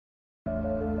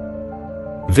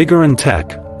Vigorun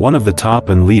Tech, one of the top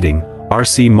and leading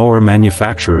RC mower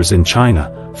manufacturers in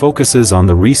China, focuses on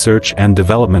the research and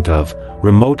development of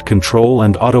remote control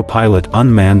and autopilot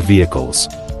unmanned vehicles.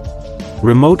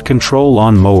 Remote control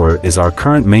lawn mower is our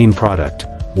current main product,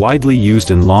 widely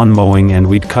used in lawn mowing and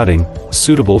weed cutting,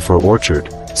 suitable for orchard,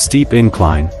 steep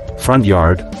incline, front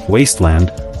yard, wasteland,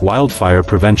 wildfire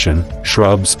prevention,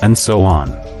 shrubs, and so on.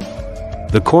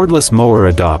 The cordless mower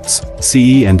adopts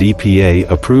CE and EPA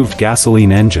approved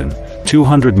gasoline engine,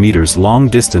 200 meters long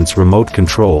distance remote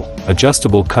control,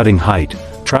 adjustable cutting height,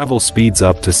 travel speeds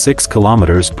up to 6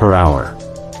 kilometers per hour.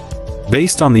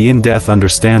 Based on the in-depth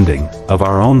understanding of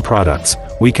our own products,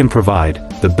 we can provide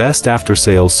the best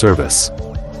after-sales service.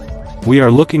 We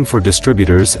are looking for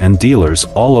distributors and dealers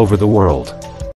all over the world.